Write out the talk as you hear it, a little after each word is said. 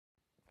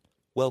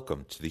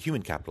Welcome to the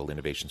Human Capital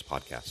Innovations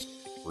Podcast.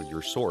 We're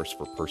your source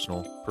for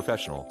personal,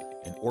 professional,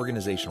 and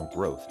organizational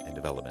growth and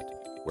development,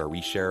 where we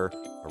share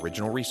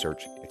original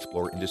research,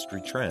 explore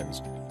industry trends,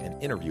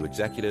 and interview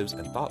executives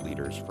and thought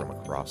leaders from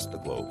across the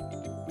globe.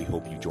 We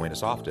hope you join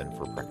us often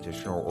for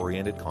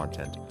practitioner-oriented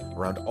content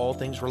around all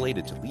things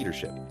related to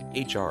leadership,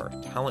 HR,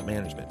 talent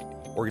management,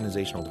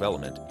 organizational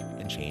development,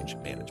 and change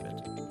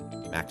management.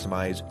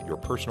 Maximize your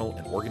personal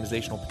and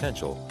organizational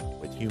potential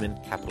with Human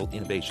Capital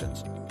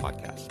Innovations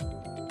Podcast.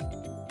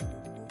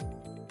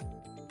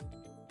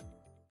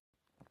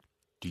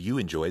 Do you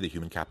enjoy the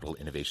Human Capital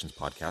Innovations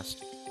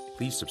Podcast?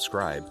 Please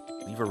subscribe,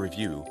 leave a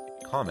review,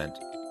 comment,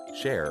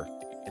 share,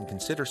 and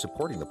consider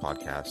supporting the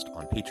podcast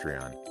on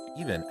Patreon,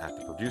 even at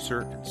the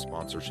producer and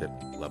sponsorship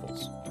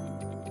levels.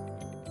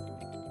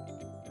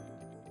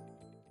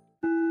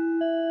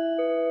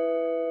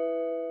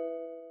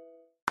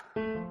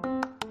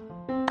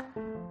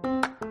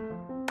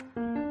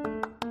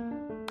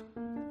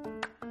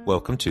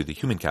 Welcome to the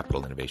Human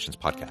Capital Innovations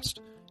Podcast.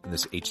 In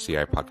this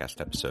HCI podcast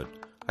episode,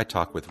 I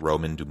talk with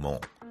Romain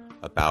Daumont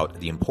about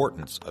the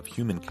importance of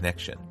human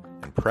connection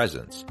and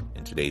presence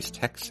in today's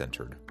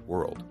tech-centered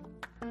world.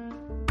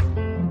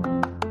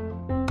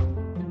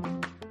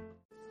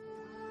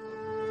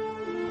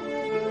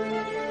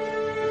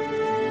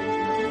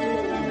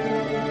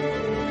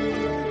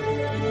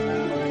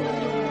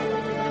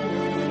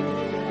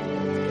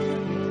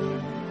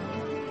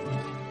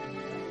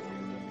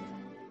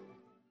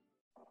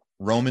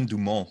 Romain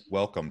Daumont,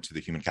 welcome to the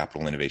Human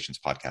Capital Innovations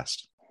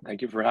Podcast.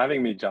 Thank you for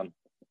having me, John.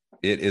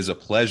 It is a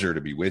pleasure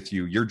to be with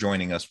you. You're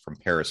joining us from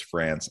Paris,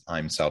 France.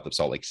 I'm south of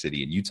Salt Lake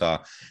City in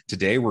Utah.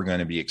 Today, we're going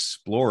to be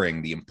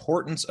exploring the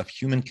importance of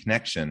human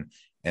connection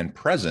and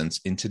presence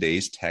in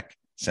today's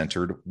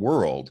tech-centered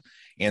world.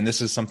 And this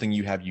is something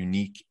you have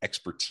unique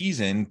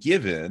expertise in,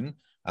 given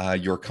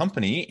your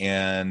company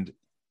and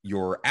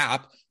your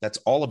app that's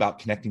all about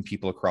connecting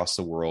people across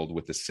the world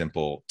with a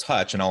simple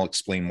touch. And I'll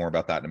explain more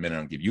about that in a minute.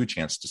 I'll give you a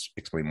chance to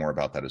explain more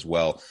about that as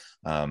well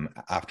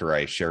after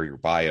I share your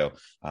bio.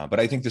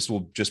 But I think this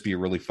will just be a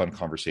really fun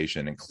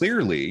conversation. And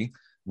clearly,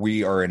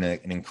 we are in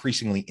an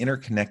increasingly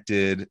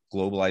interconnected,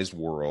 globalized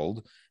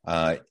world.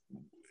 And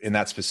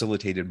that's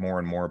facilitated more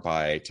and more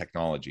by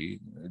technology.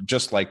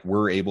 Just like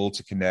we're able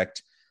to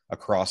connect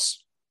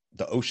across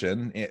the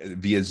ocean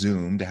via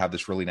Zoom to have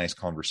this really nice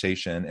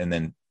conversation and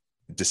then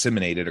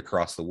disseminated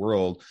across the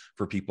world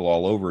for people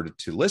all over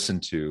to listen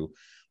to.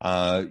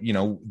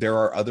 There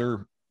are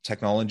other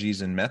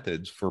technologies and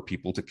methods for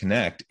people to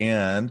connect,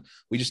 and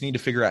we just need to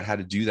figure out how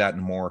to do that in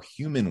a more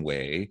human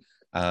way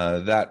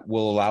that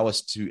will allow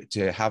us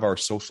to have our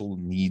social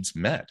needs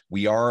met.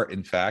 We are,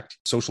 in fact,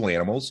 social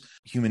animals.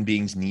 Human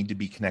beings need to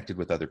be connected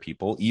with other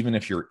people. Even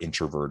if you're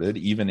introverted,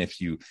 even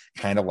if you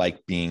kind of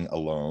like being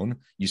alone,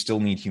 you still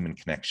need human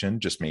connection,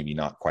 just maybe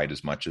not quite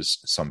as much as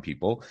some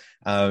people.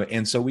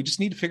 And so we just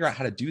need to figure out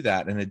how to do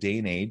that in a day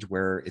and age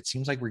where it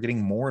seems like we're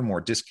getting more and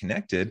more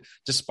disconnected,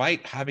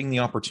 despite having the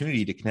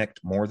opportunity to connect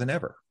more than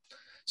ever.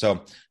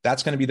 So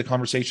that's going to be the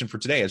conversation for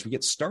today. As we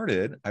get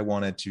started, I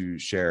wanted to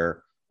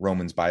share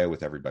Romain's bio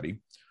with everybody.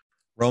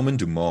 Romain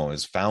Daumont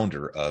is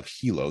founder of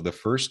Hilo, the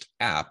first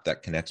app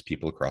that connects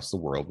people across the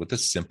world with a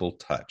simple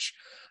touch.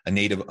 A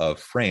native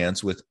of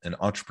France with an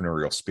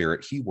entrepreneurial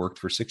spirit, he worked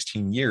for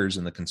 16 years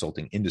in the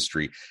consulting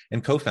industry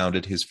and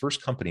co-founded his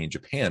first company in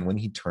Japan when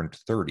he turned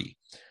 30.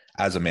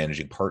 As a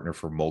managing partner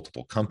for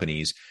multiple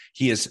companies,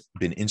 he has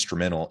been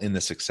instrumental in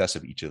the success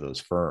of each of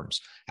those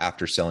firms.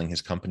 After selling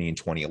his company in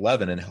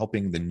 2011 and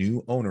helping the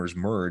new owners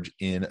merge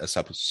in a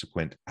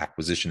subsequent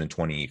acquisition in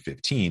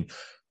 2015,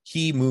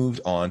 he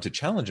moved on to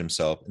challenge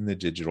himself in the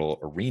digital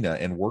arena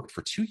and worked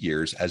for 2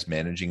 years as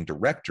managing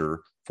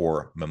director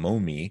for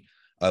Momomi,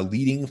 a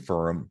leading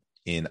firm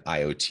in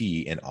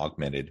IoT and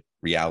augmented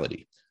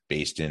reality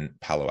based in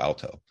Palo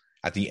Alto.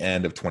 At the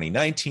end of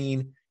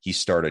 2019, he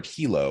started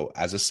Hilo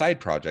as a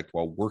side project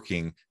while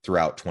working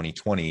throughout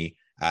 2020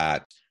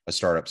 at a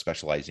startup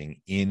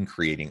specializing in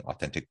creating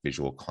authentic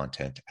visual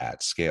content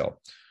at scale.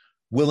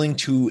 Willing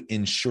to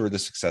ensure the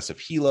success of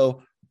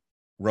Hilo,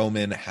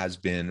 Romain has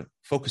been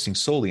focusing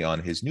solely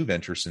on his new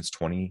venture since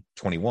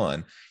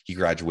 2021. He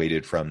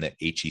graduated from the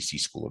HEC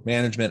School of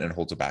Management and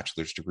holds a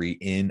bachelor's degree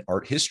in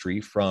art history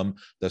from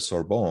the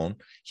Sorbonne.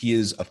 He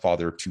is a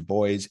father of 2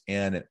 boys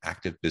and an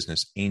active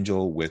business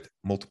angel with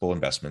multiple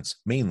investments,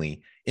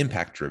 mainly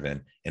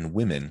impact-driven and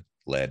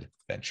women-led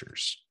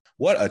ventures.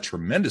 What a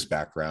tremendous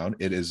background.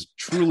 It is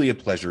truly a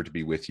pleasure to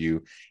be with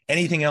you.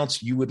 Anything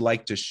else you would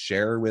like to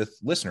share with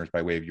listeners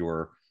by way of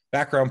your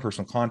background,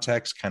 personal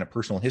context, kind of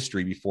personal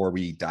history before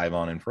we dive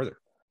on in further?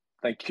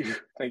 Thank you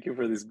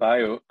for this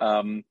bio.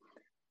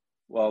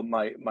 Well,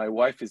 my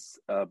wife is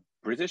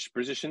British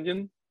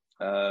Indian,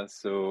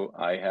 so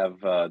I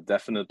have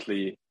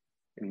definitely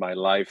in my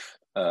life,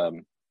 a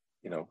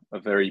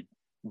very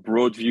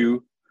broad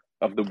view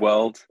of the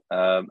world.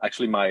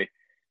 Actually, my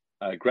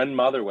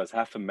grandmother was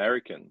half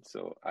American,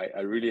 so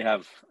I really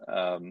have,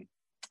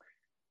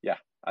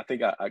 I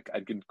think I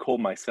can call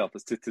myself a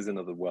citizen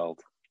of the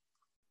world.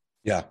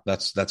 Yeah,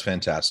 that's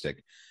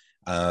fantastic.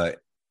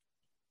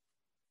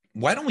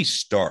 why don't we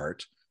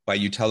start by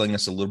you telling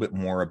us a little bit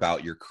more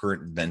about your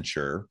current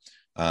venture?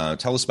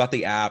 Tell us about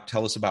the app.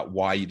 Tell us about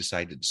why you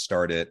decided to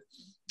start it,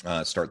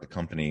 start the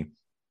company.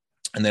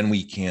 And then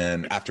we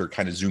can, after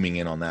kind of zooming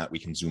in on that, we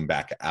can zoom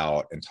back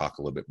out and talk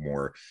a little bit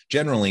more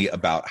generally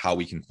about how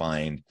we can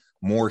find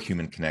more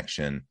human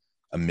connection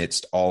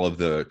amidst all of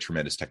the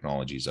tremendous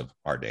technologies of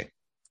our day.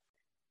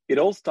 It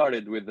all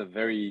started with a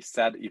very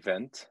sad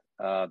event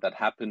that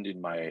happened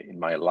in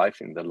my life,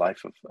 in the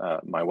life of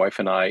my wife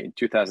and I, in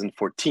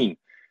 2014.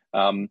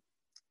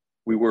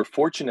 We were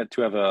fortunate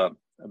to have a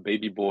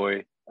baby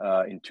boy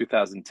in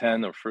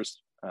 2010, our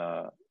first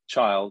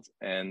child,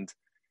 and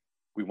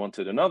we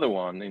wanted another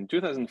one. In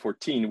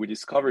 2014, we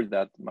discovered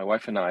that my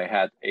wife and I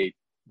had a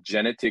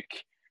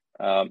genetic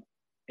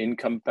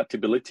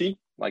incompatibility,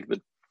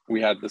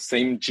 we had the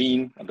same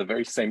gene at the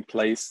very same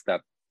place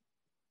that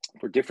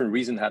for different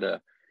reasons had a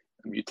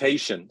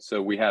mutation.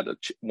 So we had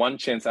one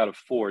chance out of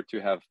 4 to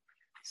have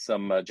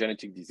some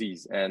genetic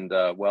disease. And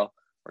our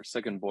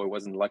second boy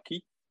wasn't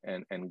lucky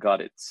and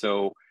got it.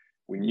 So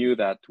we knew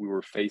that we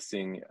were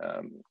facing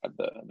at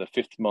the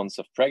 5th months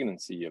of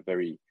pregnancy, a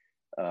very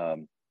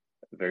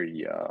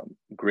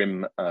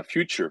grim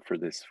future for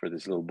this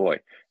little boy.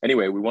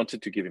 Anyway, we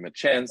wanted to give him a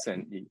chance,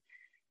 and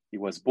he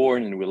was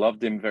born, and we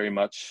loved him very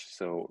much.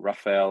 So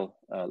Raphael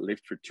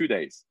lived for 2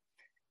 days,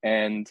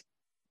 and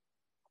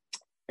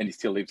he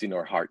still lives in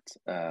our heart,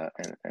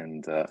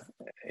 and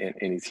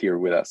he's here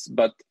with us.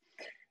 But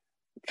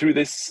through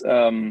this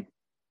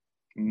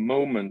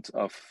moment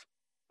of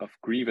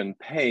grief and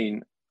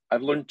pain,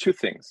 I've learned 2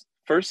 things.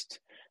 First,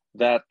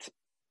 that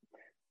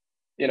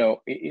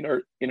in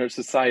our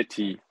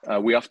society,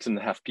 we often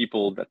have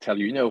people that tell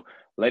you,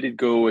 let it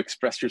go,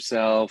 express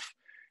yourself.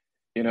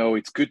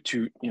 It's good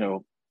to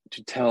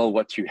tell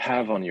what you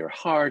have on your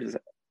heart.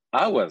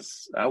 I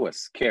was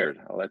scared.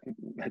 Let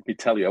me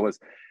tell you,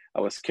 I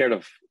was scared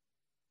of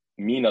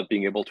me not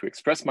being able to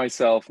express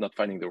myself, not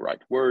finding the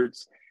right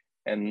words,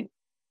 and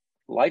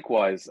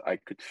likewise, I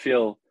could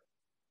feel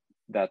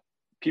that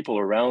people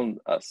around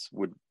us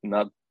would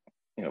not,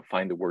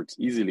 find the words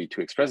easily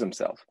to express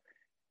themselves.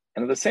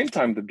 And at the same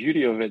time, the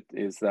beauty of it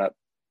is that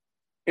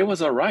it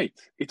was all right.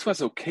 It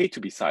was okay to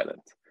be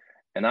silent.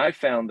 And I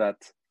found that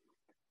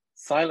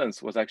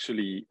silence was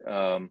actually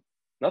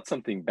not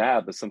something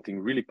bad, but something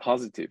really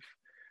positive.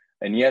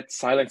 And yet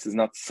silence is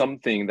not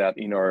something that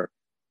in our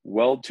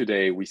world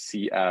today we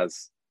see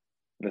as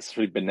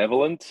necessarily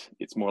benevolent.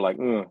 It's more like,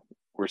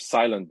 we're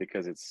silent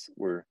because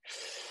we're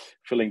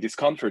feeling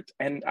discomfort.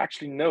 And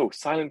actually, no,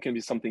 silence can be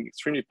something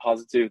extremely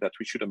positive that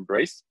we should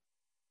embrace.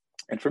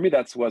 And for me,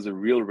 that was a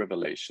real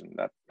revelation.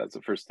 That's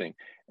the first thing.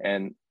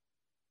 And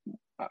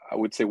I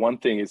would say one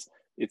thing is,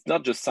 it's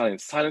not just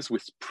silence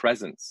with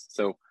presence.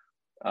 So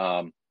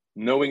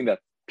knowing that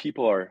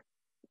people are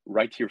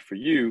right here for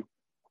you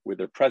with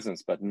their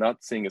presence, but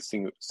not saying a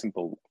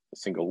single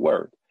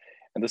word.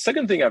 And the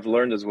second thing I've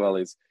learned as well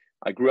is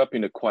I grew up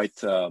in a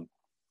quite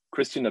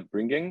Christian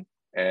upbringing,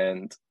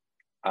 and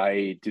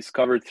I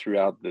discovered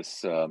throughout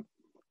this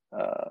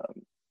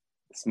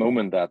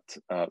moment that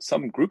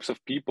some groups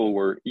of people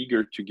were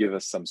eager to give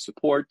us some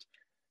support,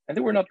 and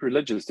they were not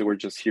religious. They were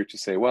just here to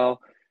say,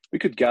 well, we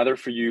could gather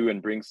for you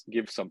and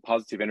give some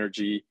positive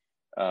energy,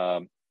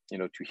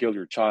 to heal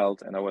your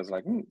child. And I was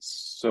like,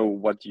 so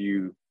what do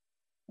you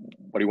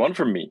want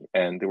from me?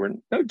 And they were,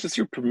 no, just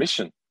your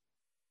permission.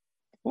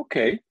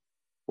 Okay,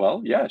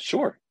 well, yeah,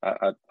 sure.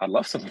 I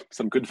love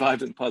some good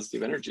vibes and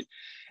positive energy.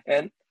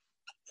 And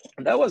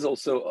that was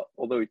also,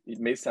 although it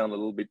may sound a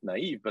little bit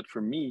naive, but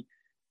for me,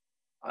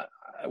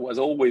 I was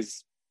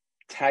always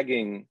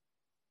tagging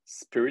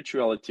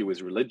spirituality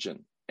with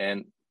religion.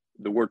 And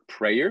the word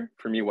prayer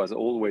for me was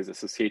always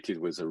associated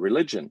with a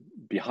religion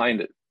behind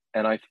it.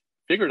 And I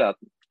figured out,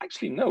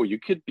 actually, no, you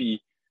could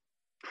be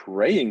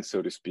praying,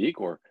 so to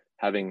speak, or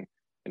having,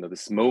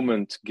 this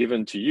moment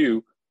given to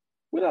you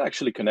without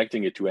actually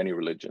connecting it to any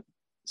religion.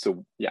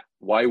 So yeah,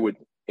 why would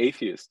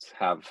atheists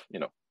have,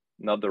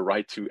 not the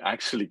right to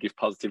actually give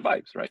positive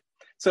vibes, right?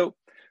 So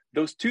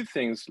those 2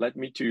 things led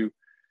me to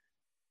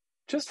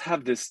just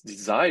have this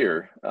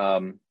desire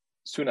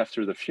soon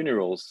after the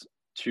funerals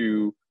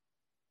to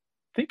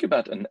think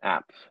about an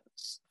app,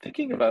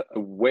 thinking about a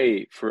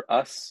way for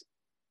us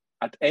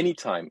at any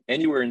time,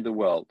 anywhere in the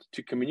world,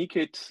 to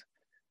communicate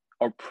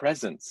our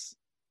presence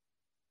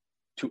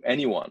to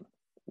anyone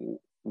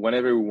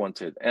whenever we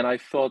wanted. And I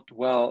thought,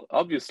 well,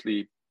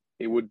 obviously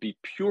it would be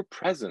pure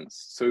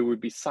presence, so it would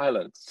be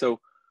silent.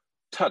 So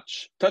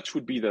touch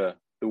would be the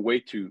way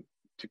to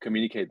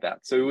communicate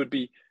that. So it would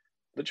be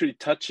literally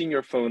touching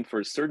your phone for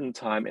a certain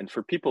time, and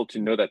for people to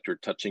know that you're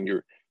touching,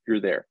 you're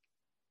there.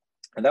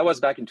 And that was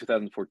back in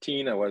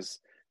 2014. I was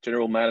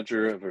general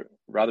manager of a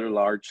rather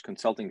large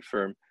consulting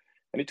firm,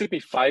 and it took me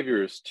 5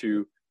 years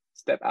to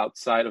step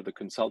outside of the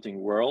consulting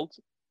world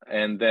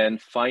and then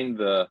find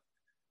a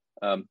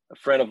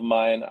friend of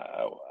mine.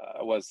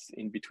 I was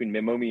in between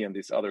Memomi and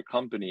this other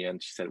company,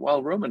 and she said,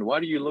 well, Roman, why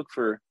do you look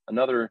for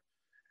another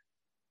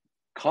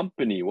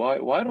company?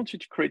 Why don't you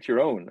create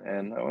your own?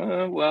 And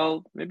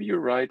well, maybe you're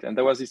right. And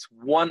there was this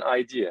one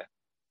idea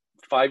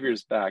 5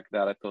 years back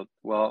that I thought,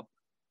 well,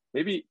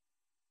 maybe,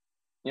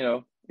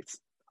 it's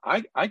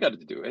I got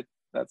to do it.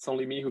 That's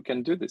only me who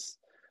can do this.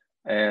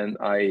 And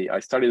I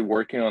started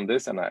working on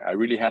this, and I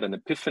really had an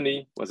epiphany.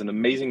 It was an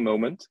amazing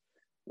moment.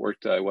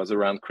 It was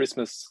around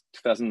Christmas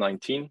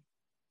 2019,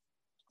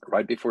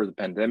 right before the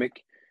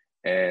pandemic.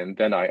 And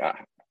then I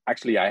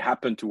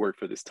happened to work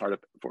for this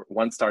startup, for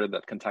one startup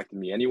that contacted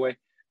me anyway.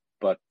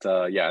 But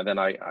and then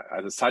I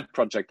as a side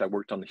project, I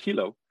worked on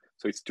Hilo.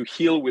 So it's to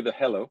heal with a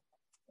hello.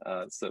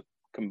 It's a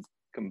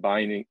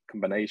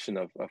combination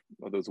of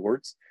those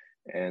words.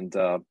 And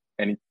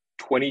in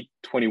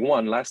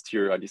 2021, last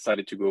year, I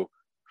decided to go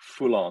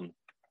full on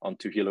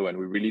onto Hilo, and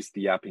we released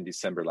the app in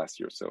December last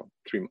year. So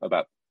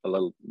about a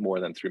little more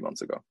than 3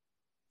 months ago.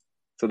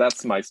 So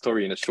that's my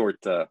story in a short.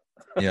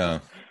 Yeah.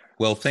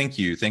 Well, thank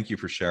you. Thank you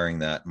for sharing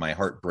that. My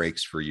heart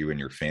breaks for you and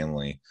your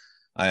family.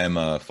 I am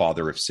a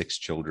father of 6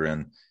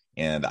 children,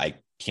 and I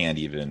can't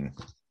even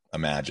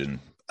imagine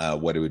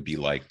what it would be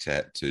like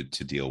to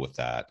deal with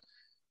that.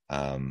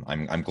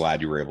 I'm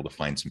glad you were able to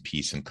find some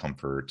peace and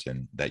comfort,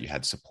 and that you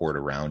had support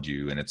around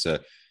you. And it's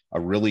a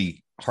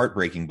really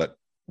heartbreaking but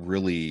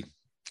really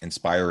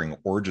inspiring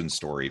origin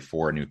story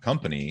for a new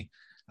company,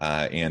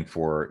 and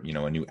for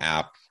a new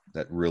app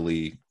that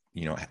really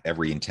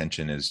every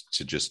intention is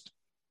to just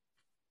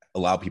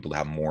allow people to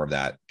have more of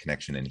that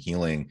connection and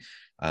healing,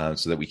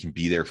 so that we can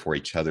be there for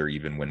each other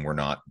even when we're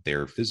not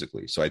there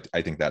physically. So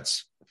I think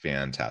that's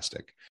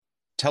fantastic.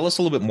 Tell us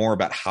a little bit more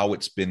about how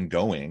it's been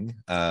going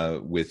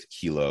with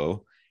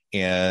Hilo,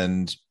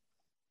 and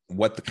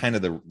what the kind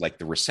of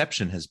the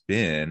reception has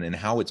been, and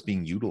how it's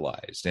being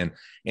utilized. And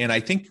I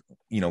think,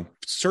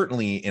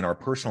 certainly in our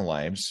personal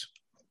lives,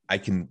 I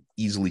can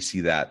easily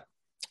see that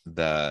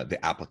the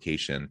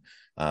application,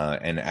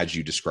 and as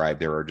you described,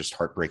 there are just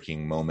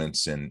heartbreaking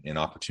moments and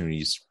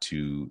opportunities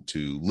to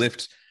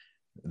lift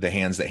the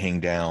hands that hang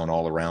down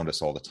all around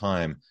us all the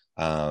time.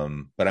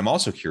 But I'm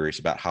also curious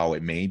about how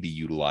it may be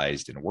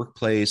utilized in a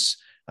workplace,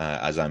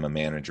 as I'm a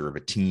manager of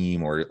a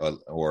team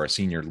or a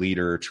senior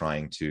leader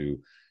trying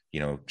to,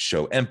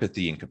 show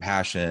empathy and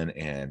compassion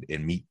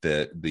and meet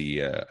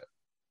the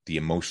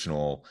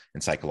emotional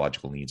and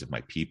psychological needs of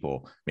my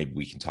people. Maybe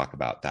we can talk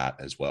about that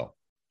as well.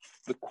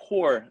 The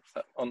core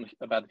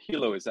about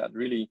Hilo is that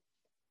really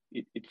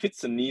it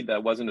fits a need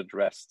that wasn't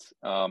addressed.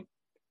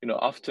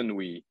 Often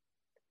we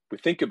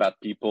think about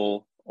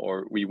people,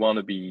 or we want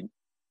to be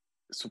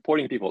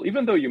supporting people,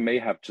 even though you may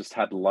have just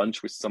had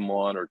lunch with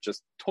someone or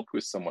just talked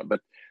with someone,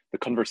 but the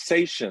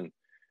conversation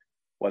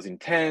was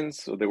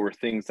intense, so there were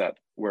things that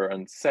were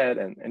unsaid,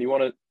 and you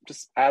want to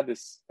just add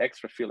this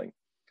extra feeling.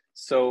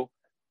 So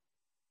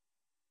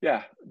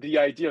the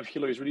idea of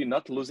Hilo is really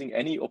not losing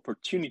any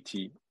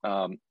opportunity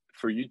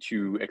for you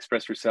to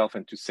express yourself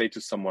and to say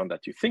to someone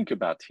that you think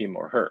about him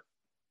or her.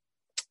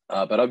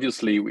 But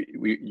obviously,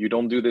 you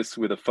don't do this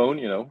with a phone.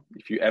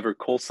 If you ever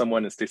call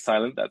someone and stay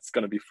silent, that's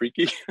going to be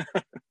freaky.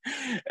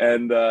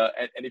 and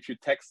if you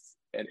text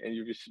and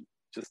you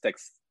just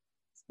text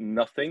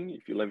nothing,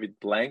 if you leave it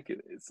blank,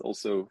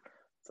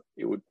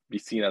 it would be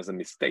seen as a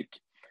mistake.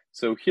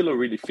 So Hilo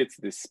really fits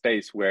this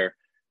space where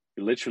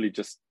you literally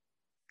just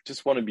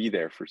want to be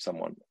there for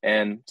someone.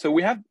 And so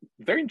we have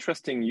very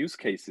interesting use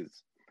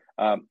cases.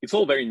 It's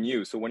all very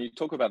new. So when you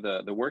talk about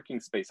the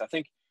working space, I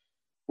think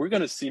we're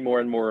going to see more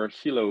and more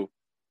Hilo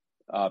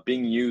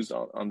being used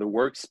on the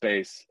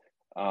workspace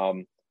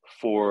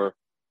for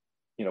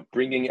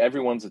bringing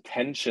everyone's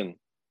attention,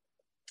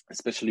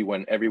 especially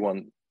when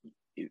everyone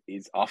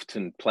is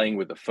often playing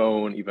with the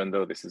phone, even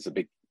though this is a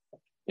big,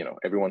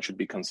 everyone should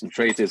be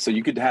concentrated. So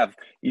you could have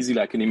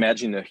easily, I can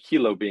imagine a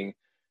Hilo being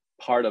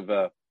part of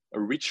a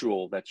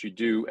ritual that you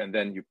do, and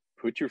then you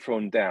put your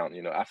phone down,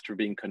 after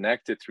being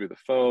connected through the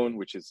phone,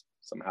 which is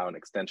somehow an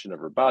extension of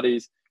our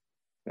bodies,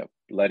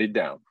 let it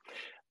down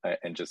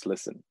and just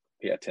listen,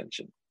 pay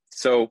attention.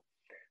 So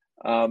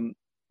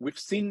we've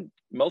seen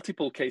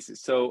multiple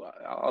cases. So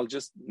I'll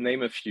just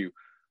name a few.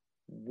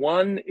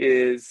 One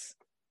is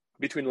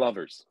between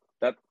lovers.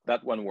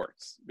 That one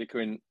works.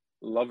 Between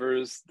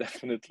lovers,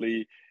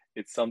 definitely,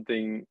 it's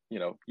something,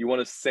 you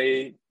want to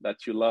say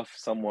that you love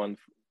someone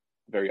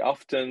very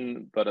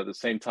often, but at the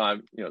same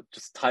time,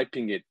 just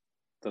typing it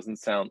doesn't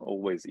sound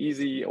always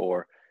easy,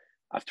 or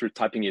after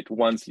typing it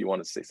once, you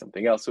want to say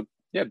something else. So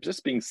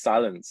just being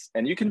silent,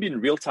 and you can be in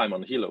real time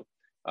on Hilo.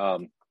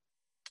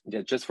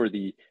 Just for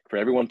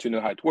everyone to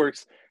know how it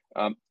works.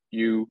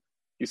 You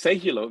say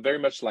Hilo very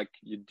much like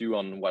you do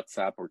on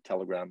WhatsApp or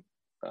Telegram,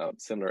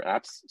 similar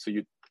apps. So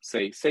you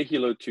say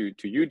Hilo to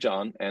you,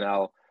 John, and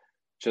I'll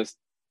just,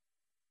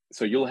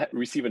 so you'll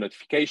receive a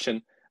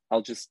notification.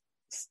 I'll just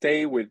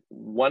stay with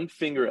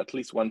at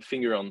least one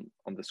finger on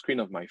the screen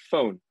of my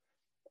phone.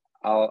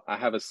 I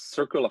have a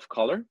circle of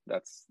color.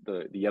 That's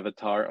the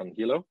avatar on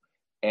Hilo.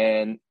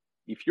 And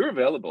if you're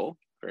available,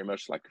 very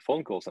much like a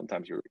phone call,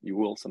 sometimes you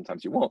will,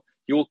 sometimes you won't.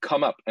 You will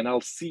come up, and I'll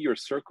see your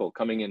circle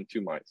coming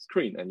into my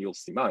screen, and you'll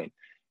see mine.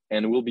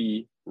 And we'll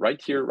be right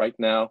here, right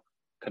now,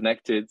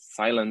 connected,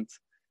 silent.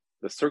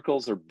 The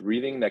circles are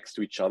breathing next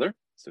to each other.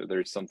 So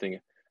there's something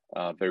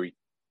very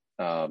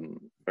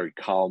very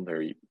calm,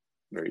 very,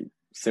 very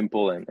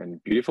simple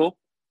and beautiful.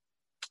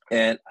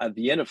 And at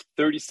the end of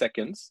 30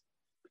 seconds,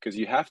 because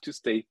you have to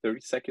stay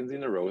 30 seconds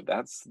in a row,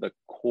 that's the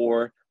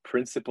core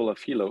principle of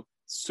Hilo,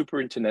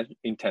 super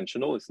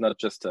intentional. It's not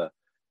just a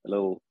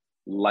little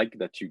like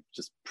that you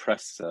just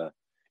press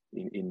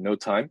in no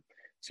time.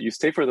 So you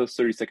stay for those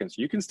 30 seconds.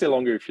 You can stay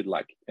longer if you'd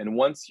like. And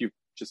once you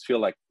just feel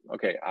like,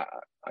 okay,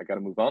 I got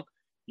to move on,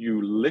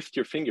 you lift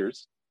your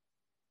fingers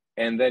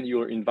and then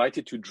you're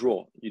invited to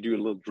draw. You do a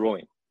little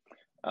drawing.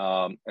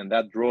 And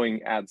that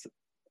drawing adds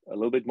a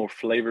little bit more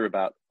flavor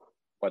about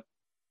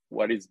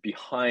what is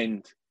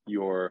behind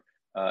your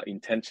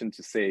intention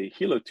to say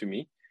Hilo to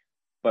me,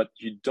 but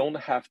you don't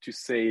have to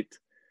say it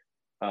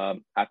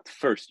at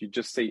first. You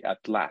just say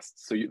at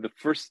last. So the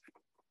first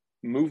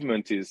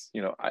movement is,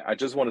 I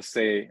just want to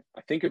say,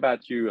 I think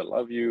about you, I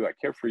love you, I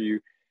care for you.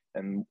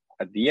 And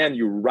at the end,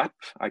 you wrap,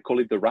 I call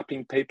it the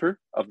wrapping paper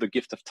of the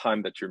gift of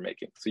time that you're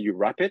making. So you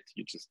wrap it,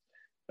 you just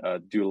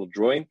do a little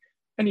drawing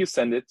and you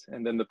send it,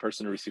 and then the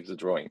person receives the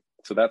drawing.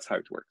 So that's how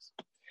it works.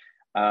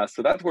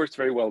 So that works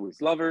very well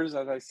with lovers,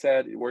 as I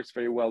said. It works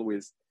very well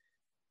with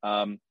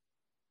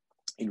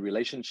in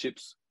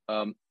relationships.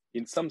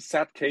 In some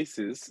sad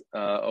cases,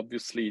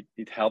 obviously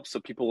it helps. So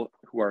people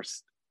who are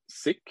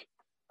sick,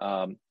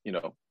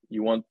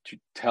 you want to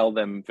tell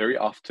them very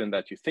often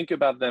that you think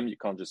about them. You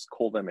can't just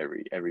call them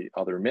every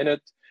other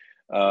minute.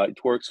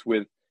 It works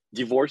with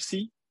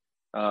divorcee.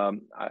 I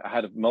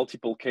had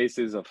multiple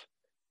cases of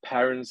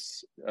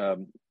parents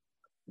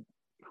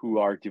who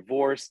are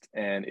divorced,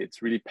 and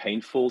it's really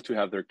painful to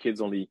have their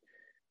kids only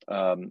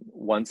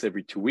once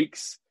every 2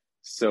 weeks.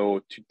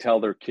 So to tell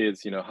their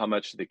kids, how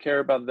much they care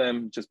about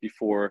them just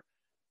before,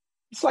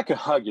 it's like a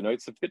hug,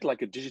 it's a bit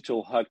like a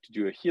digital hug to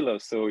do a Hilo.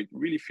 So it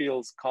really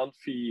feels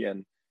comfy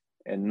and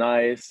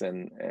nice,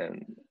 and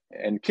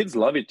kids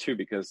love it too,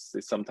 because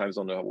they sometimes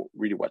don't know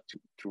really what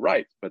to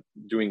write, but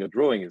doing a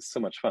drawing is so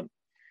much fun.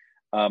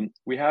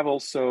 We have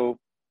also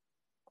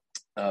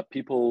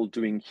people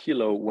doing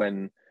Hilo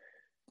when,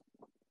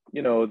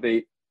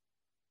 they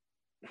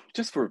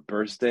just for a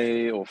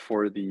birthday or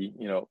for the,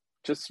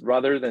 just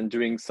rather than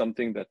doing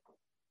something that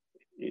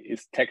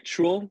is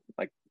textual,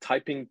 like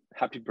typing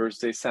happy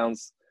birthday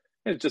sounds,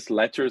 just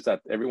letters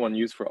that everyone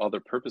use for other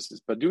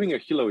purposes. But doing a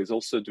Hilo is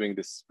also doing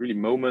this really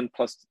moment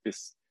plus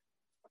this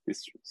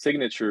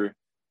signature.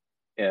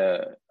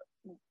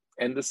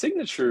 And the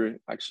signature,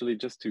 actually,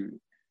 just to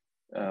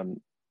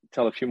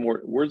tell a few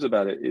more words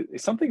about it,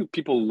 is something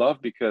people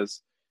love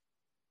because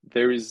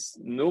there is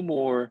no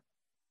more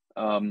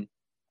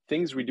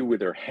things we do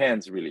with our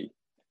hands, really.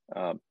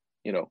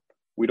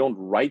 We don't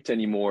write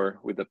anymore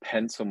with a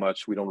pen so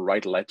much. We don't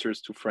write letters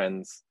to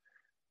friends.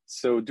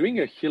 So doing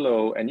a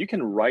Hilo, and you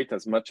can write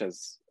as much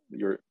as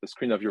the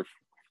screen of your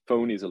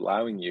phone is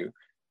allowing you,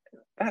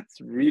 that's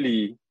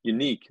really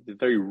unique. It's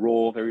very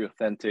raw, very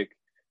authentic.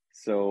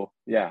 So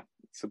yeah,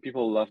 so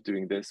people love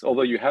doing this.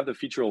 Although you have the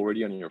feature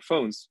already on your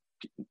phones,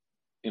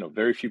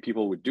 very few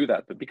people would do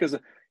that. But because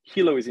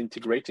Hilo is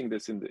integrating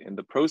this in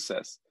the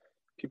process,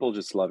 people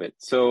just love it.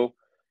 So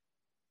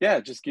yeah,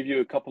 just give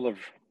you a couple of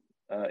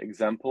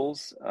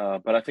examples,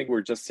 but I think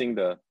we're just seeing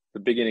the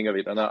beginning of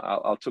it, and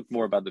I'll talk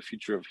more about the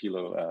future of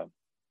Hilo a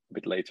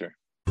bit later.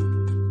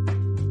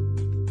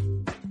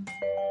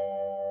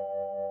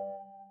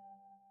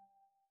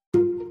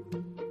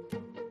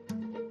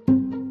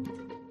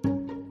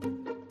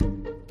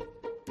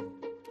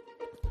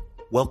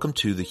 Welcome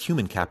to the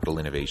Human Capital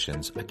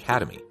Innovations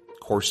Academy.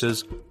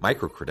 Courses,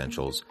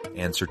 micro-credentials,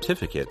 and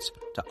certificates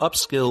to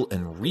upskill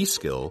and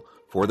reskill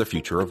for the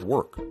future of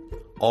work.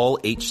 All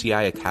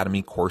HCI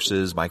Academy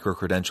courses,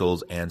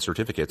 micro-credentials, and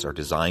certificates are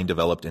designed,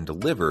 developed, and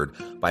delivered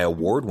by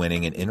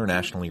award-winning and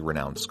internationally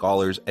renowned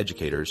scholars,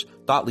 educators,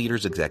 thought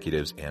leaders,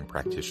 executives, and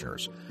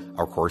practitioners.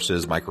 Our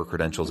courses,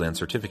 micro-credentials, and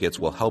certificates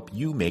will help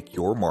you make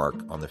your mark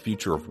on the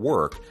future of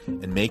work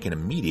and make an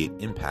immediate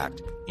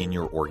impact in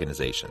your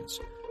organizations.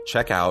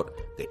 Check out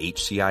the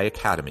HCI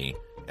Academy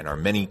and our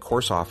many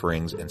course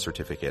offerings and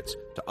certificates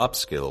to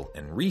upskill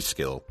and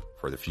reskill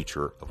for the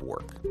future of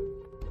work.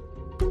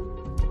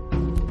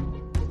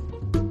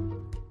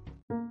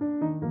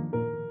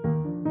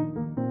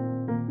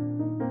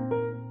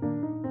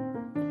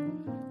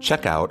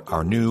 Check out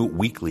our new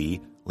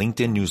weekly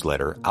LinkedIn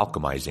newsletter,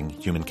 Alchemizing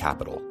Human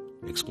Capital,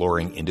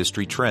 exploring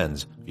industry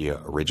trends via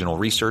original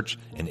research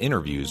and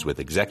interviews with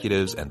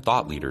executives and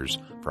thought leaders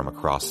from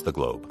across the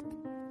globe.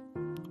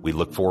 We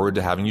look forward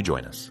to having you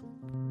join us.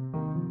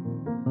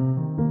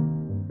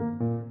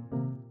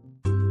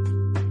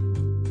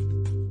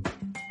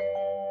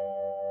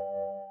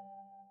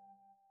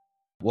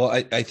 Well,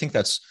 I think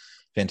that's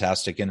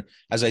fantastic. And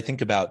as I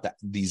think about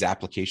these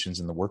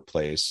applications in the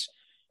workplace,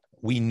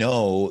 we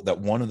know that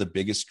one of the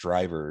biggest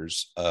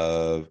drivers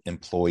of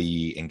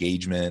employee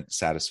engagement,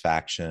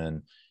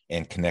 satisfaction,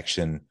 and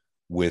connection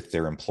with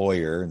their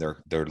employer,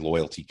 their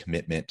loyalty,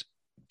 commitment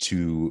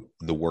to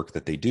the work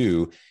that they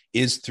do,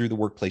 is through the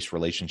workplace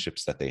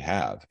relationships that they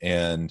have.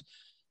 And,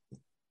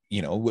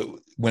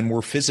 when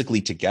we're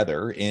physically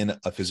together in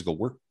a physical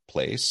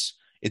workplace,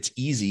 it's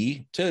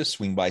easy to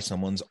swing by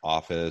someone's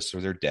office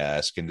or their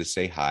desk and to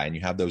say hi, and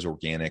you have those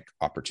organic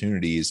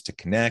opportunities to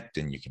connect,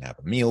 and you can have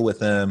a meal with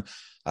them.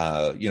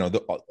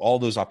 All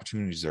those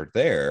opportunities are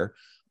there.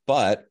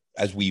 But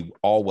as we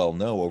all well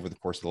know, over the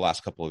course of the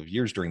last couple of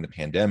years during the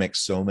pandemic,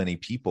 so many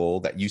people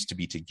that used to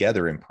be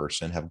together in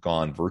person have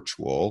gone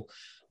virtual.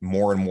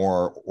 More and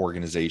more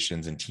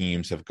organizations and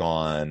teams have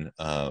gone,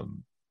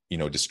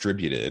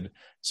 distributed.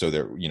 So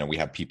there, we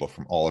have people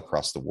from all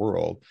across the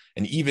world.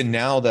 And even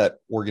now that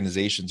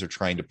organizations are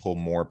trying to pull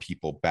more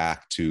people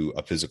back to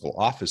a physical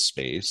office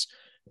space,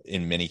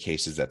 in many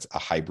cases, that's a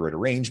hybrid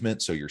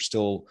arrangement. So you're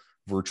still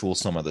virtual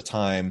some of the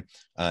time.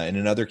 And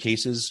in other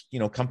cases,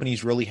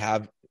 companies really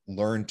have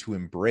learned to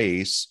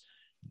embrace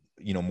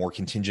more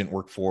contingent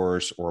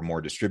workforce or a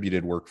more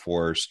distributed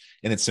workforce,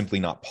 and it's simply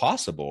not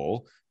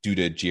possible due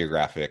to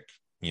geographic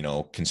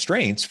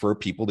constraints for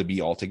people to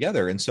be all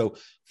together. And so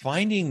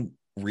finding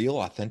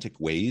real authentic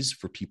ways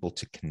for people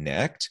to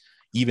connect,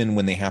 even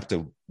when they have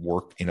to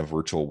work in a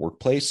virtual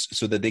workplace,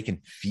 so that they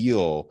can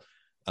feel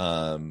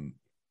some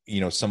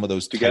of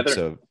those together. Types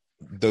of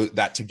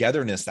that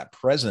togetherness, that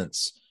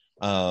presence,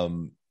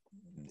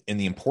 and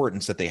the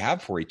importance that they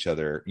have for each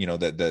other,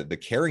 the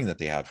caring that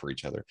they have for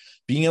each other.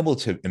 Being able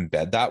to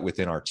embed that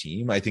within our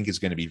team, I think, is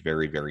going to be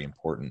very, very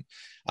important.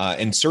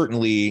 And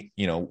certainly,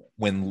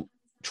 when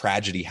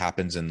tragedy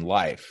happens in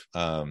life,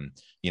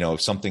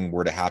 if something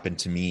were to happen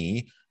to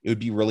me, it would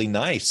be really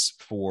nice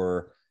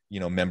for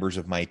members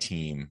of my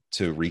team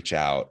to reach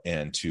out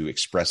and to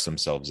express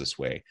themselves this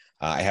way.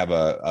 I have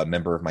a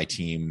member of my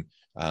team.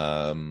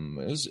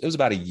 It was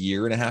about a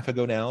year and a half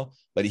ago now,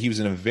 but he was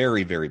in a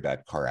very, very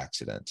bad car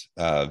accident,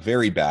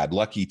 very bad,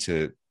 lucky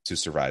to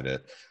survive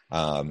it,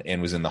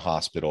 and was in the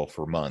hospital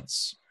for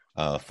months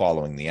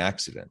following the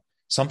accident.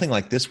 Something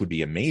like this would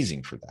be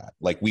amazing for that.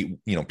 Like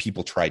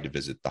people tried to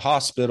visit the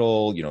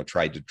hospital,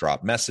 tried to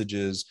drop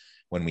messages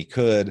when we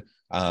could.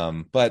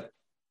 But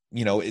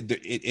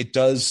it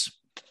does,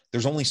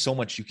 there's only so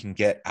much you can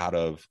get out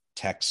of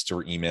text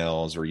or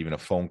emails or even a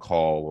phone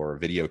call or a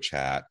video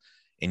chat.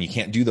 And you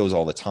can't do those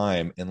all the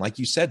time. And like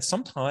you said,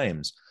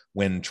 sometimes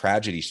when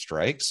tragedy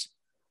strikes,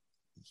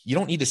 you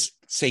don't need to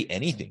say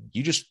anything.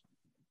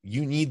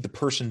 You need the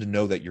person to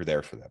know that you're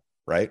there for them.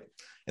 Right.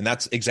 And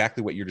that's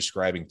exactly what you're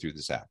describing through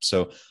this app.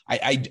 So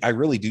I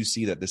really do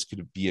see that this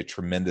could be a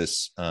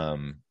tremendous,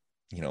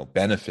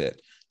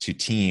 benefit to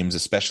teams,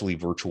 especially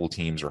virtual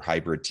teams or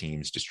hybrid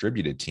teams,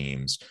 distributed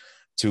teams,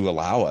 to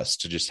allow us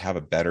to just have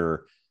a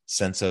better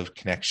sense of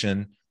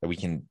connection, that we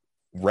can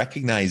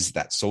recognize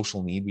that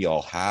social need we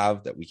all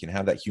have, that we can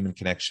have that human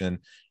connection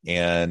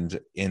and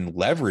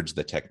leverage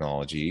the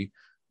technology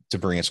to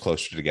bring us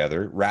closer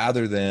together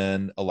rather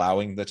than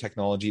allowing the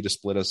technology to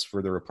split us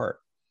further apart.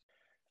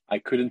 I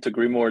couldn't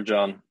agree more,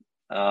 John.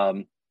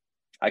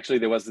 Actually,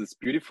 there was this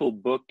beautiful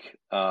book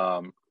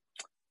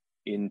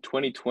in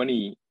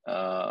 2020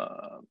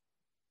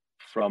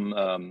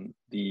 from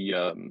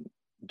the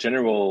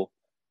general,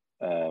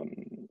 how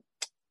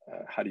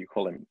do you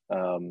call him?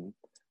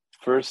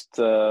 It's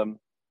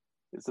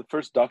the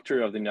first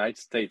doctor of the United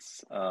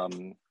States,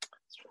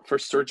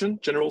 first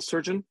general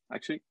surgeon,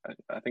 actually,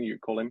 I think you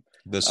call him.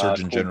 The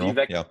Surgeon General,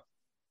 yeah.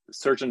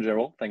 Surgeon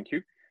General, thank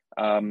you.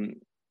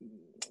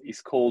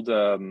 He's called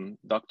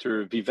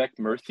Dr. Vivek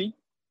Murthy,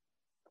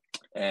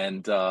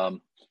 and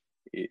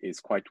is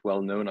quite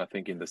well known, I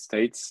think, in the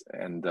States.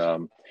 And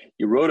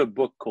he wrote a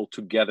book called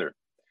Together.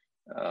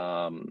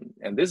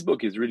 And this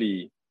book was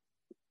really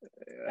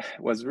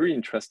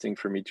interesting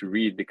for me to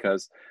read,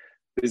 because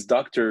this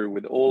doctor,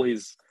 with all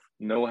his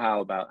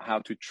know-how about how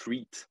to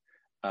treat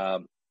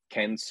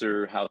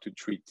cancer, how to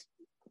treat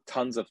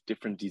tons of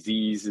different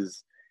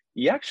diseases,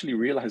 he actually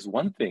realized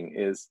one thing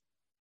is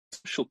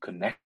social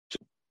connection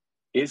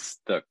is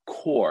the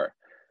core.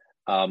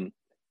 And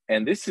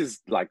this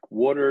is like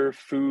water,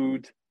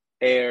 food,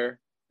 air.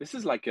 This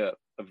is like a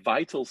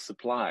vital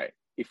supply.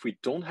 If we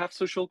don't have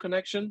social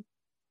connection,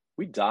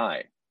 we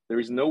die. There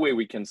is no way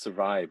we can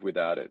survive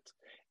without it.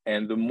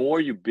 And the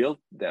more you build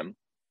them,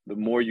 the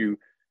more you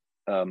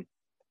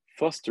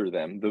foster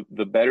them,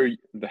 the better,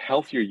 the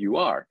healthier you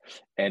are.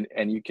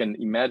 And you can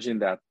imagine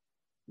that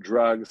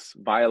drugs,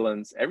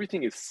 violence,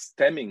 everything is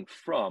stemming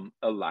from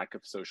a lack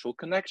of social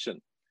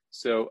connection.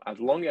 So as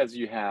long as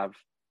you have,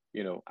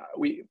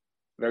 we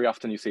very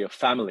often you say a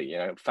family,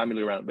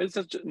 family around, but it's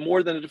just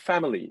more than a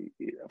family,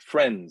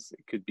 friends.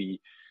 It could be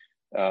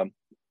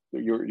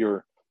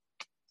your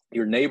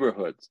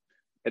neighborhood,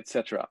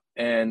 etc.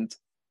 And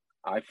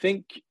I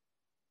think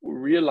we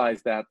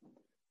realize that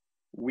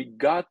we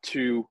got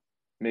to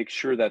make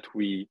sure that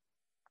we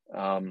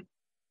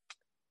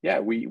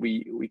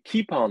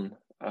keep on,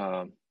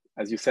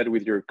 as you said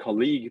with your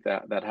colleague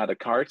that had a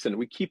car accident,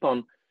 we keep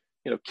on,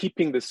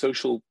 keeping the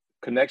social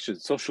connection,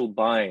 social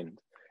bind.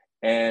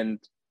 And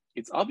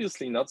it's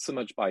obviously not so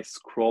much by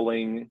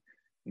scrolling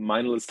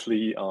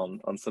mindlessly on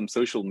some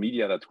social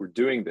media that we're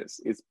doing this.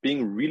 It's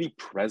being really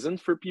present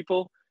for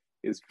people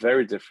is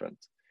very different.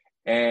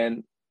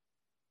 And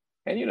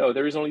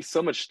there is only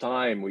so much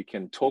time we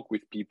can talk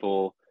with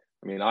people.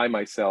 I mean, I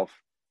myself,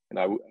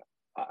 and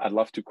I'd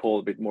love to call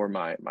a bit more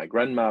my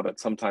grandma, but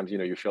sometimes,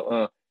 you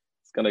feel,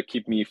 it's going to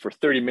keep me for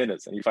 30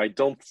 minutes. And if I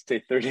don't stay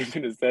 30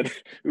 minutes, then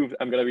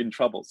I'm going to be in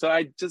trouble. So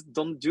I just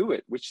don't do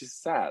it, which is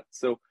sad.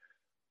 So,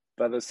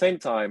 but at the same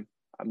time,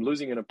 I'm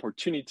losing an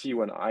opportunity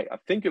when I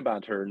think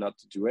about her not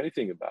to do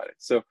anything about it.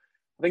 So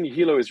I think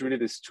Hilo is really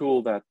this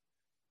tool that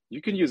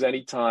you can use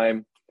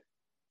anytime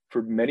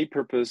for many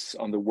purposes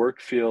on the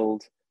work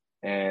field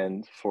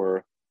and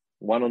for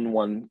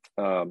one-on-one,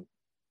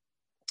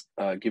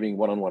 giving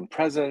one-on-one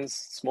presence,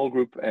 small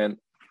group. And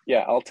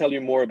yeah, I'll tell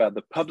you more about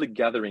the public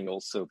gathering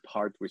also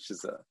part, which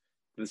is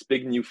this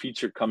big new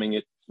feature coming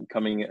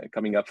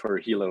up for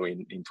Hilo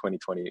in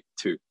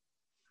 2022.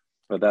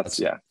 But that's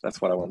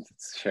what I wanted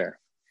to share.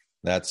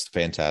 That's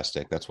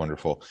fantastic. That's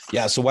wonderful.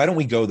 Yeah. So why don't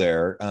we go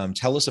there?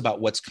 Tell us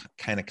about what's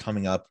kind of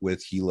coming up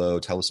with Hilo.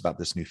 Tell us about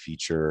this new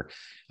feature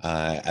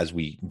as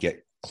we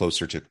get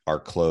closer to our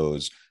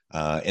close,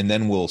 and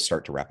then we'll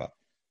start to wrap up.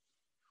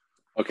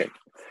 Okay.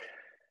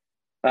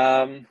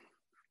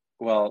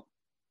 Well,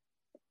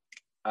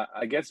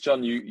 I guess,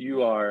 John,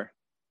 you are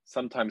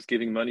sometimes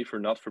giving money for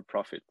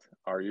not-for-profit,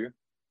 are you?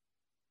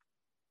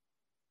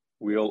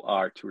 We all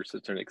are to a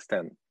certain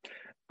extent.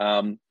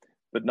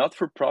 But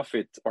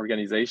not-for-profit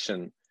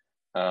organization,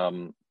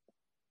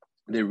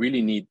 they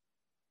really need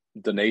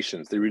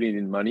donations. They really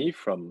need money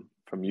from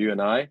you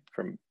and I,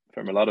 from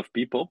a lot of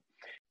people.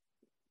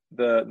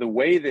 The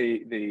way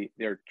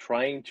they're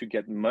trying to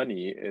get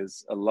money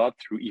is a lot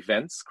through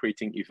events,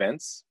 creating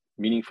events,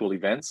 meaningful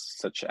events,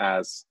 such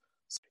as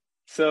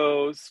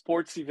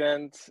sports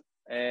events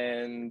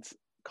and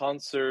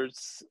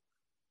concerts.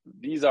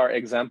 These are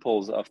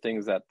examples of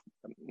things that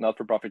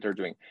not-for-profit are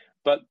doing.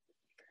 But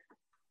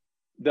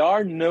there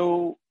are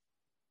no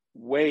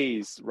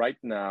ways right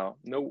now,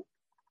 no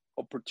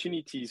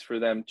opportunities for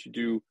them to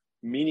do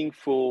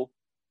meaningful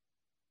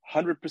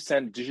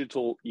 100%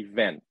 digital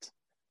event.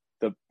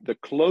 The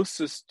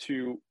closest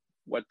to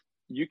what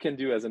you can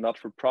do as a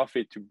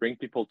not-for-profit to bring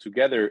people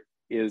together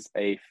is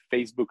a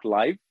Facebook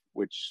Live,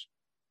 which,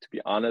 to be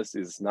honest,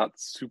 is not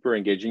super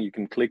engaging. You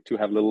can click to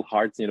have little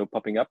hearts,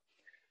 popping up.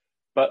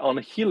 But on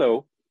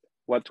Hilo,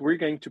 what we're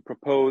going to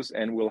propose,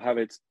 and we'll have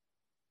it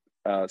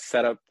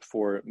set up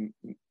for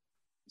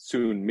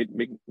soon,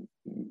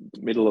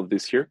 middle of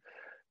this year,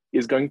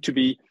 is going to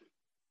be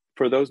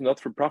for those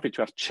not-for-profit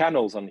to have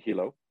channels on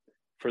Hilo,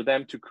 for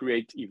them to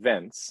create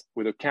events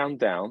with a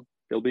countdown.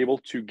 They'll be able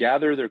to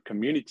gather their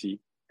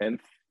community, and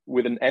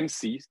with an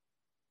MC,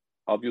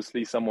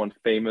 obviously someone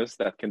famous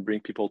that can bring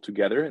people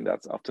together, and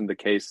that's often the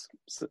case.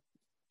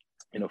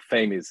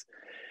 Fame is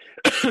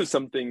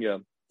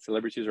something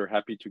celebrities are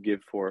happy to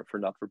give for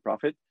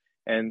not-for-profit,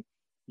 and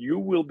you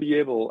will be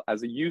able,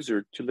 as a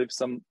user, to live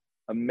some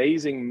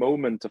amazing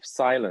moment of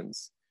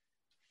silence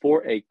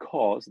for a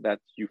cause that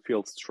you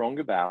feel strong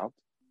about,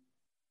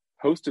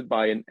 hosted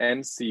by an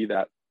MC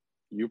that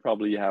you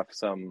probably have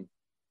some,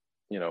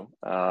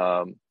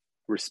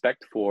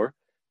 respect for,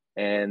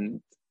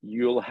 and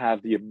you'll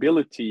have the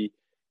ability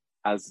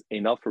as a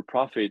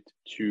not-for-profit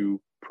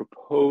to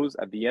propose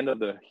at the end of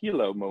the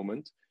Hilo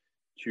moment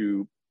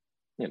to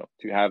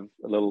have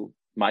a little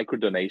micro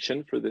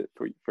donation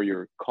for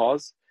your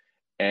cause.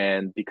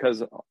 And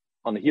because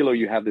on Hilo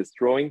you have this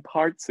drawing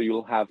part, so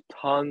you'll have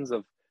tons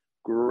of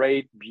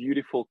great,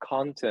 beautiful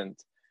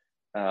content,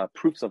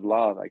 proofs of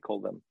love, I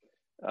call them,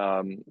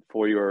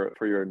 for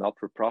your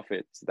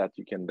not-for-profits that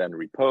you can then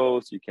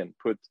repost. You can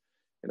put,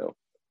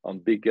 on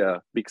big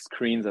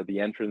screens at the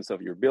entrance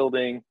of your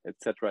building,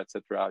 etc.,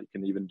 etc. You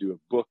can even do a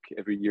book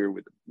every year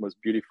with the most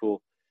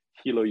beautiful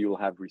Hilo you'll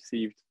have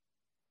received.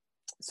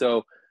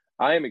 So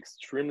I am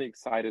extremely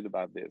excited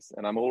about this,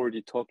 and I'm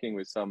already talking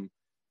with some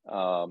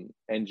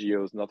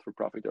NGOs,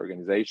 not-for-profit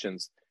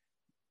organizations,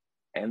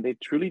 and they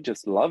truly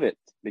just love it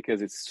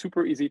because it's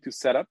super easy to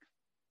set up.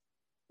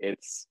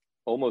 It's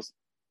almost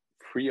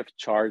free of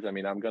charge. I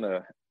mean, I'm going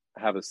to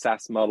have a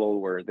SaaS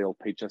model where they'll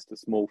pay just a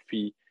small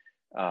fee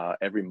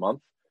every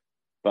month,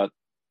 but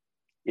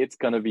it's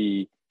going to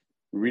be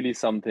really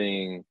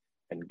something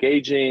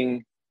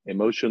engaging,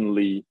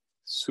 emotionally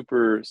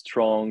super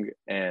strong,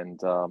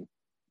 and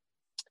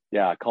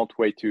I can't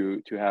wait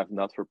to have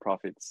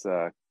not-for-profits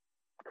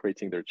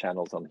creating their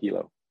channels on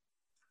Hilo.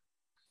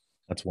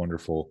 That's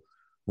wonderful.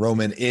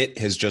 Romain, it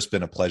has just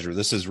been a pleasure.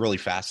 This is really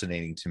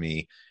fascinating to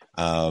me.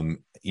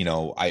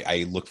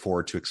 I look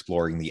forward to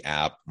exploring the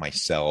app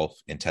myself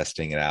and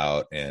testing it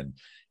out. And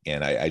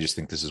I just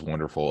think this is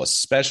wonderful,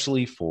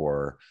 especially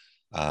for,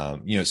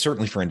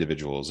 certainly for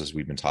individuals, as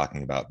we've been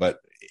talking about, but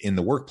in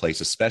the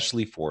workplace,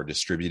 especially for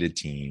distributed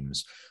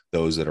teams,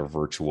 those that are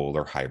virtual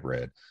or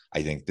hybrid.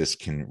 I think this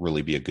can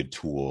really be a good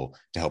tool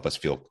to help us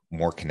feel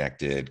more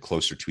connected,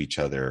 closer to each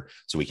other,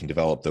 so we can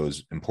develop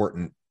those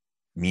important,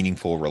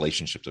 meaningful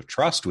relationships of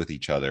trust with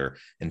each other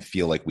and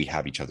feel like we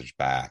have each other's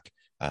back.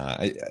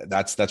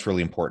 That's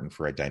really important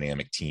for a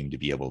dynamic team to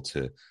be able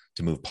to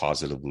move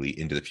positively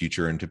into the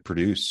future and to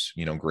produce,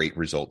 great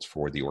results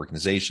for the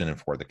organization and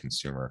for the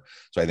consumer.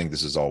 So I think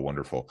this is all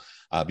wonderful.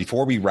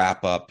 Before we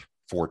wrap up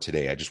for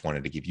today. I just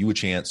wanted to give you a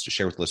chance to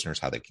share with listeners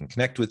how they can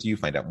connect with you,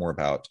 find out more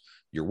about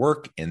your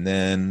work, and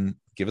then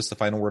give us the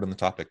final word on the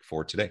topic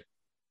for today.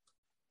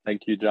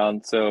 Thank you,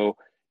 John. So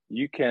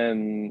you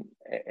can,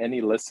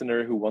 any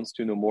listener who wants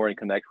to know more and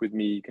connect with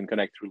me, you can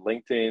connect through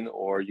LinkedIn,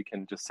 or you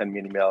can just send me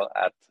an email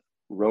at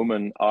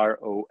Romain,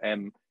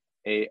 Romain,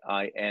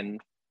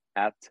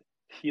 at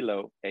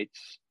Hilo,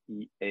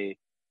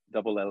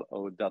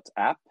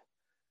 HEALLO.app.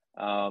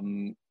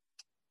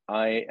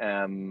 I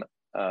am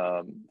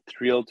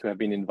thrilled to have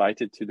been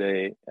invited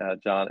today,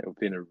 John. It's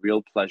been a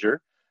real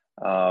pleasure.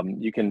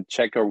 You can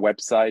check our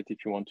website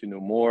if you want to know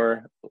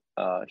more,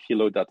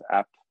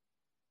 Hilo.app.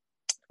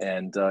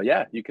 And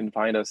you can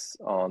find us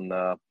on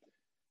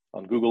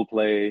Google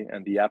Play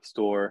and the App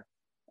Store.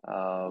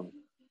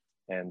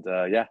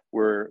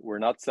 We're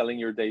not selling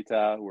your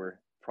data. We're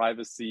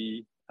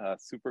privacy,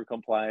 super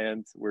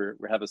compliant.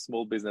 We have a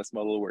small business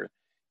model where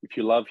if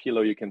you love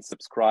Hilo, you can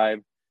subscribe.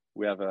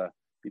 We have a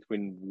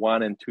between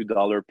 $1 and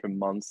 $2 per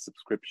month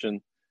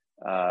subscription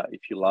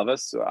if you love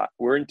us. So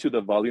we're into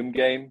the volume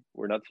game.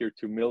 We're not here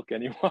to milk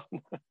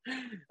anyone.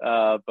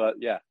 But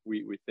yeah,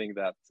 we think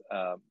that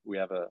we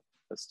have a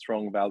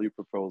strong value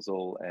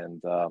proposal,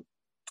 and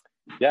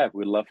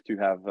we'd love to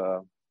have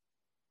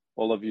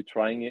all of you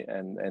trying it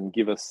and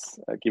give us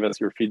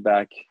your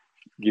feedback,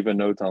 give a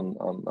note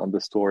on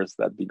the stores.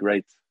 That'd be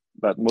great.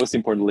 But most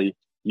importantly,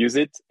 use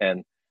it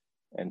and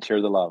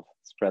share the love,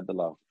 spread the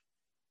love.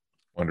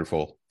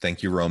 Wonderful.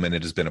 Thank you, Romain.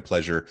 It has been a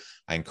pleasure.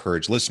 I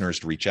encourage listeners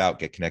to reach out,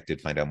 get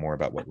connected, find out more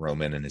about what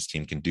Romain and his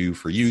team can do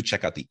for you.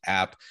 Check out the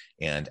app.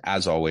 And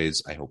as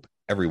always, I hope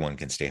everyone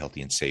can stay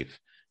healthy and safe,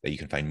 that you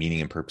can find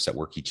meaning and purpose at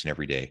work each and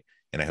every day.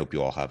 And I hope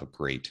you all have a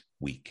great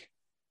week.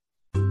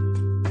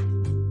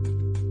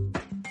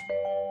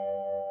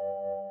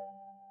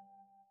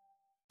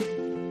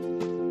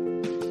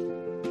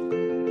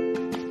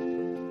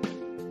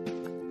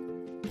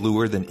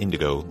 Bluer Than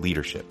Indigo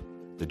Leadership,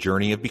 the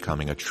journey of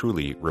becoming a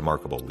truly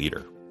remarkable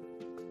leader.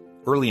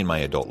 Early in my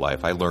adult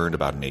life, I learned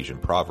about an Asian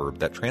proverb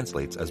that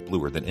translates as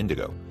bluer than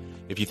indigo.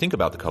 If you think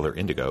about the color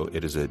indigo,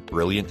 it is a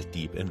brilliant,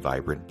 deep, and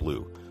vibrant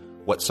blue,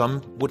 what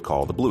some would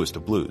call the bluest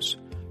of blues.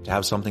 To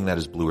have something that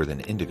is bluer than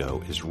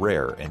indigo is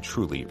rare and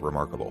truly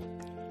remarkable.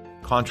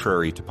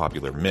 Contrary to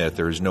popular myth,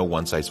 there is no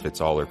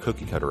one-size-fits-all or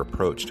cookie-cutter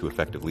approach to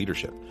effective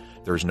leadership.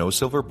 There is no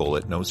silver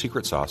bullet, no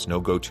secret sauce, no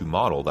go-to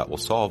model that will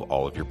solve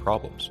all of your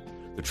problems.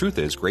 The truth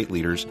is, great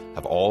leaders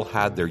have all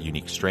had their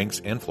unique strengths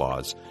and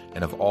flaws,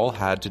 and have all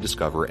had to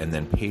discover and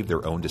then pave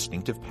their own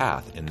distinctive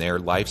path in their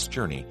life's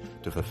journey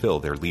to fulfill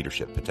their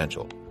leadership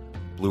potential.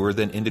 Bluer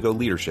Than Indigo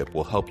Leadership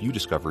will help you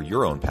discover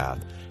your own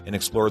path and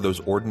explore those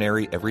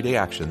ordinary, everyday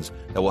actions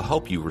that will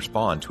help you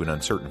respond to an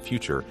uncertain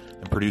future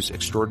and produce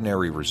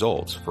extraordinary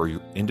results for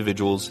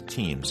individuals,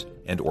 teams,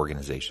 and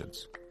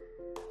organizations.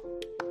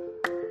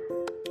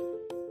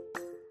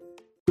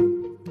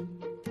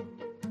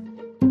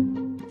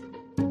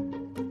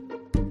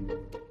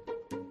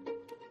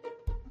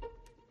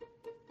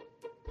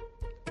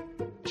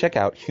 Check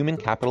out Human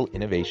Capital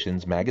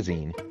Innovations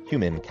magazine,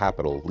 Human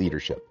Capital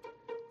Leadership.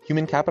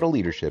 Human Capital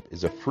Leadership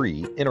is a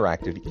free,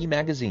 interactive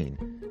e-magazine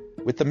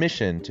with the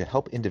mission to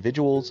help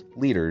individuals,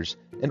 leaders,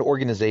 and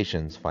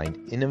organizations find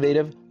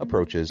innovative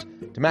approaches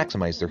to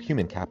maximize their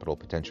human capital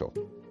potential.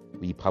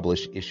 We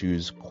publish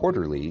issues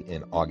quarterly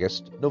in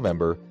August,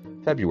 November,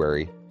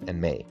 February,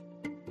 and May.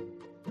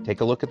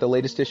 Take a look at the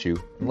latest issue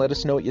and let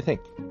us know what you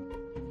think.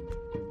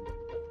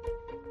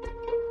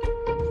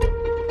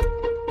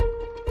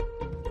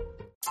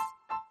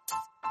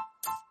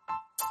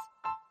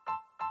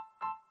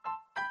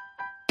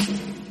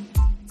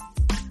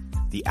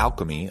 The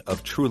alchemy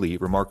of truly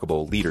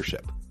remarkable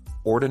leadership.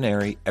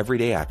 Ordinary,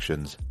 everyday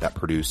actions that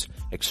produce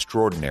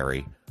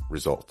extraordinary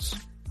results.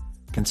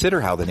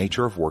 Consider how the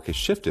nature of work has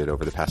shifted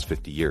over the past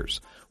 50 years.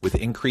 With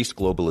increased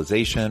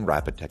globalization,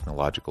 rapid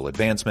technological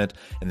advancement,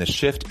 and the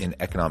shift in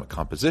economic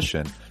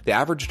composition, the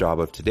average job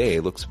of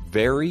today looks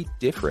very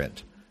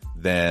different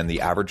than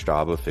the average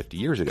job of 50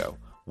 years ago.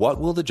 What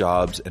will the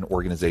jobs and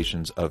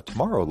organizations of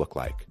tomorrow look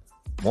like?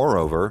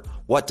 Moreover,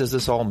 what does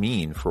this all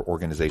mean for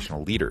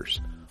organizational leaders?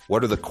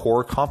 What are the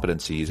core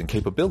competencies and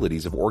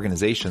capabilities of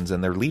organizations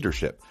and their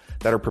leadership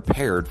that are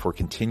prepared for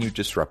continued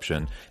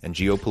disruption and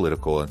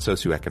geopolitical and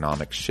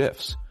socioeconomic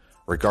shifts?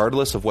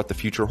 Regardless of what the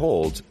future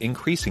holds,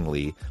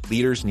 increasingly,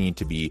 leaders need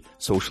to be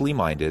socially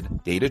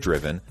minded,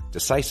 data-driven,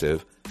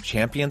 decisive,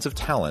 champions of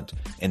talent,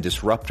 and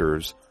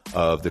disruptors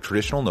of the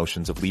traditional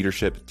notions of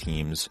leadership,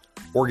 teams,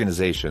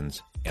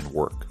 organizations, and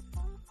work.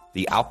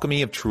 The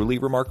alchemy of truly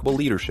remarkable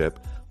leadership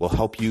will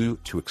help you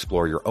to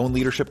explore your own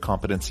leadership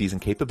competencies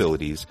and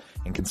capabilities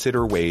and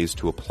consider ways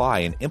to apply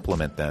and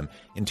implement them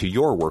into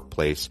your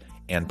workplace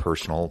and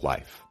personal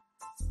life.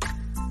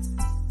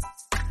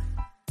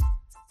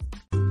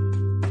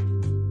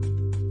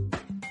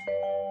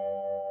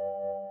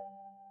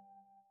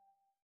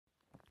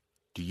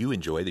 Do you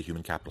enjoy the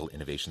Human Capital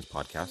Innovations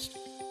podcast?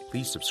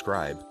 Please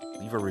subscribe,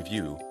 leave a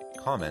review,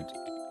 comment,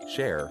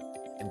 share,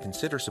 and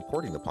consider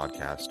supporting the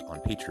podcast on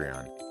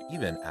Patreon,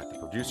 even at the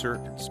producer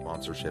and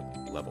sponsorship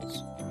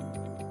levels.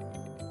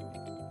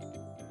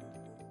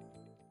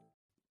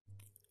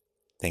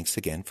 Thanks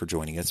again for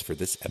joining us for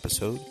this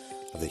episode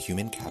of the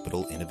Human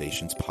Capital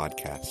Innovations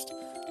Podcast.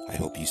 I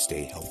hope you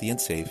stay healthy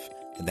and safe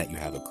and that you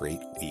have a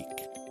great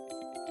week.